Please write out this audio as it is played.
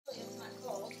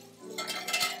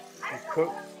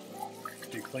cook?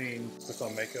 Did you clean? Put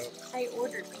on makeup? I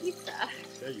ordered pizza.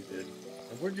 Yeah, you did.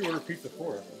 And what did you order pizza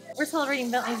for? We're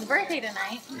celebrating Bentley's birthday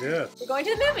tonight. Yeah. We're going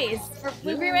to the movies.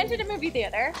 We rented a movie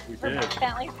theater for did.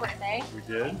 Bentley's birthday. We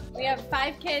did. We have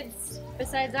 5 kids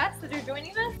besides us that are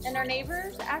joining us, and our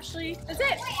neighbors. Ashley, that's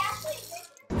it. Wait, Ashley.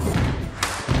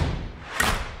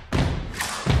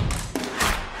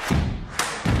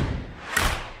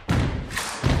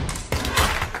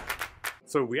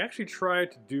 So we actually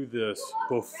tried to do this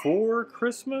before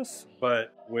Christmas,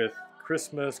 but with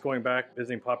Christmas, going back,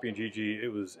 visiting Poppy and Gigi, it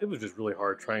was just really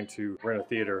hard trying to rent a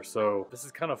theater. So this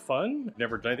is kind of fun.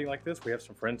 Never done anything like this. We have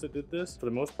some friends that did this. For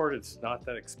the most part, it's not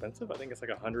that expensive. I think it's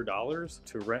like $100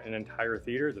 to rent an entire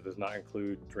theater. That does not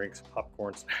include drinks,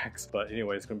 popcorn, snacks. But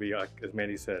anyway, it's gonna be, like, as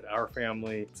Mandy said, our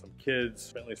family, some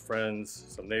kids, Bentley's friends,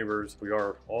 some neighbors. We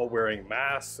are all wearing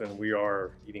masks and we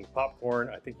are eating popcorn.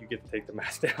 I think you get to take the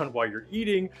mask down while you're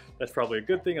eating. That's probably a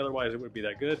good thing. Otherwise, it wouldn't be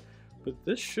that good. But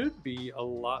this should be a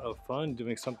lot of fun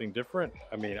doing something different.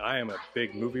 I mean, I am a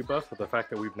big movie buff, but the fact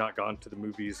that we've not gone to the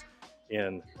movies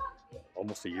in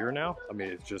almost a year now, I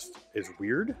mean, it's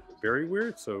weird, very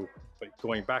weird. So, but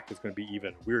going back is gonna be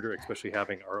even weirder, especially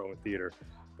having our own theater.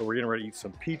 But we're getting ready to eat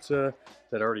some pizza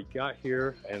that I already got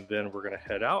here, and then we're gonna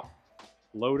head out,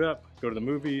 load up, go to the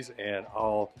movies, and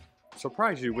I'll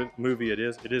surprise you with movie it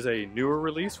is. It is a newer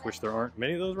release, which there aren't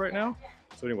many of those right now.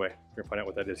 So anyway, we're gonna find out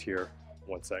what that is here.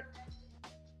 One sec.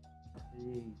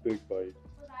 Big bite.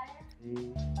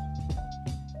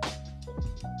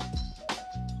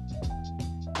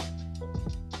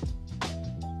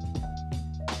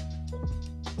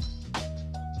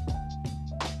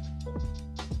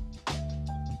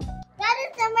 That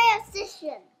is a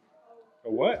magician.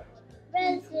 A what?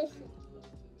 Magician.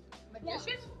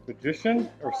 Magician? Magician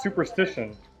or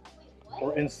superstition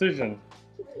or incision?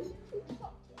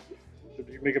 So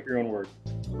you make up your own word.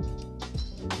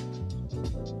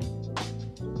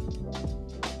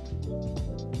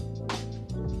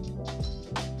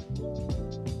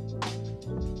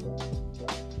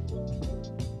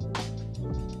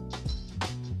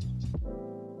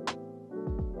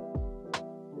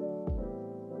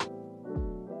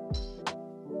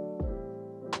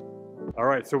 All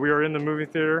right, so we are in the movie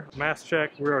theater. Mask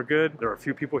check, we are good. There are a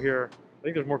few people here. I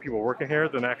think there's more people working here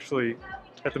than actually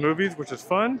at the movies, which is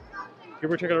fun. Give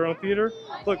her a check out our own theater.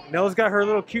 Look, Nella's got her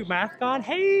little cute mask on.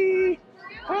 Hey,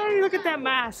 hey, look at that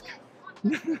mask.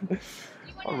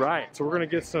 All right, so we're gonna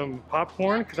get some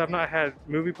popcorn because I've not had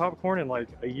movie popcorn in like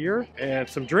a year, and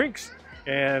some drinks,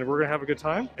 and we're gonna have a good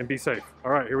time and be safe.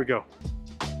 All right, here we go.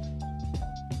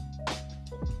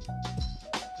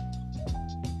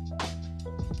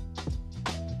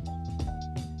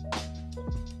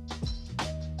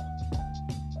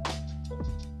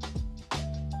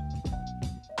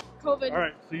 COVID. All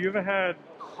right, so you haven't had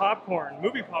popcorn,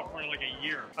 movie popcorn, in like a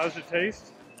year. How does it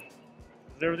taste?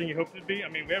 Is it everything you hoped it'd be? I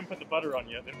mean, we haven't put the butter on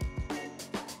yet.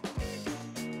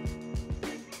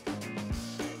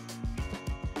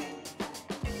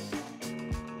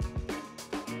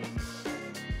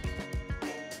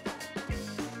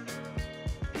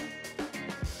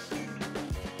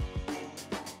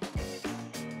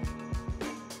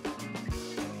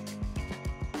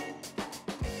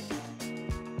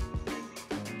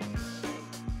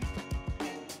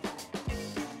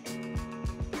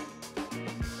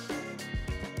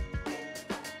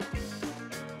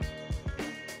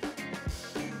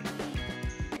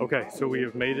 Okay, so we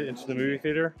have made it into the movie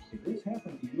theater.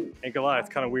 Ain't gonna lie, it's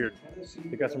kind of weird.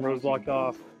 They got some rows blocked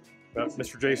off. Got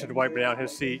Mr. Jason wiping down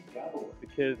his seat. The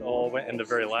kids all went in the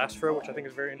very last row, which I think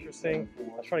is very interesting.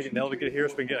 I was trying to get Nell to get here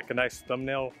so we can get like a nice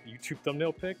thumbnail, YouTube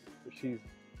thumbnail pic. But she's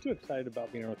too excited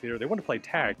about being in our theater. They want to play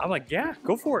tag. I'm like, yeah,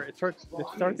 go for it. It's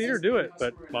our theater, do it.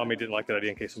 But mommy didn't like that idea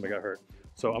in case somebody got hurt.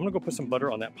 So I'm gonna go put some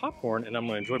butter on that popcorn, and I'm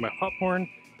gonna enjoy my popcorn.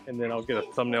 And then I'll get a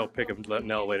thumbnail pic of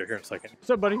Nell later here in a second.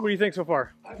 What's up, buddy? What do you think so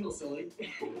far? I feel silly.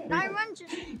 I run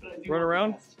just. Run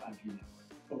around?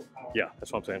 Yeah,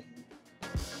 that's what I'm saying.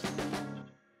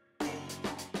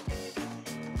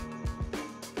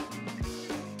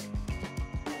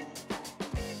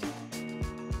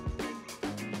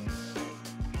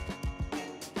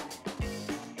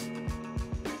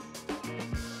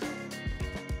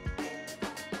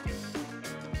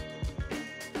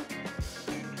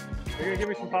 Are you gonna give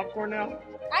me some popcorn now?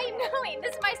 I am knowing.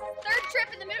 This is my 3rd trip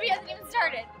and the movie hasn't even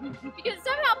started. Because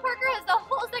somehow Parker has the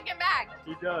whole second bag.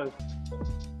 He does.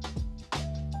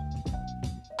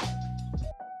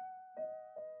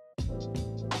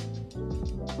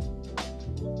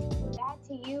 Back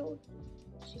to you.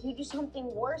 So you do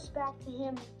something worse back to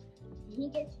him. And he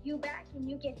gets you back and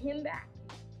you get him back.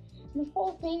 And the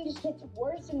whole thing just gets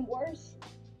worse and worse.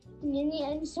 And in the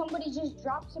end, somebody just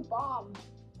drops a bomb.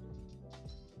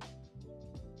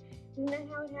 Isn't that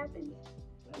how it happens?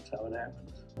 That's how it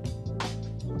happens.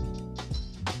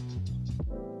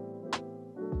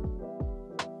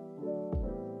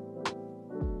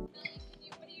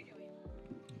 What are you doing?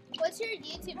 What's your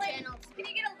YouTube channel? Can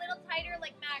you get a little tighter,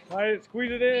 like Max? Alright,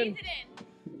 squeeze it in. Squeeze it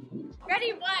in.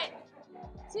 Ready? 1,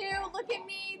 2, look at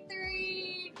me.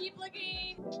 3, keep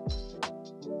looking.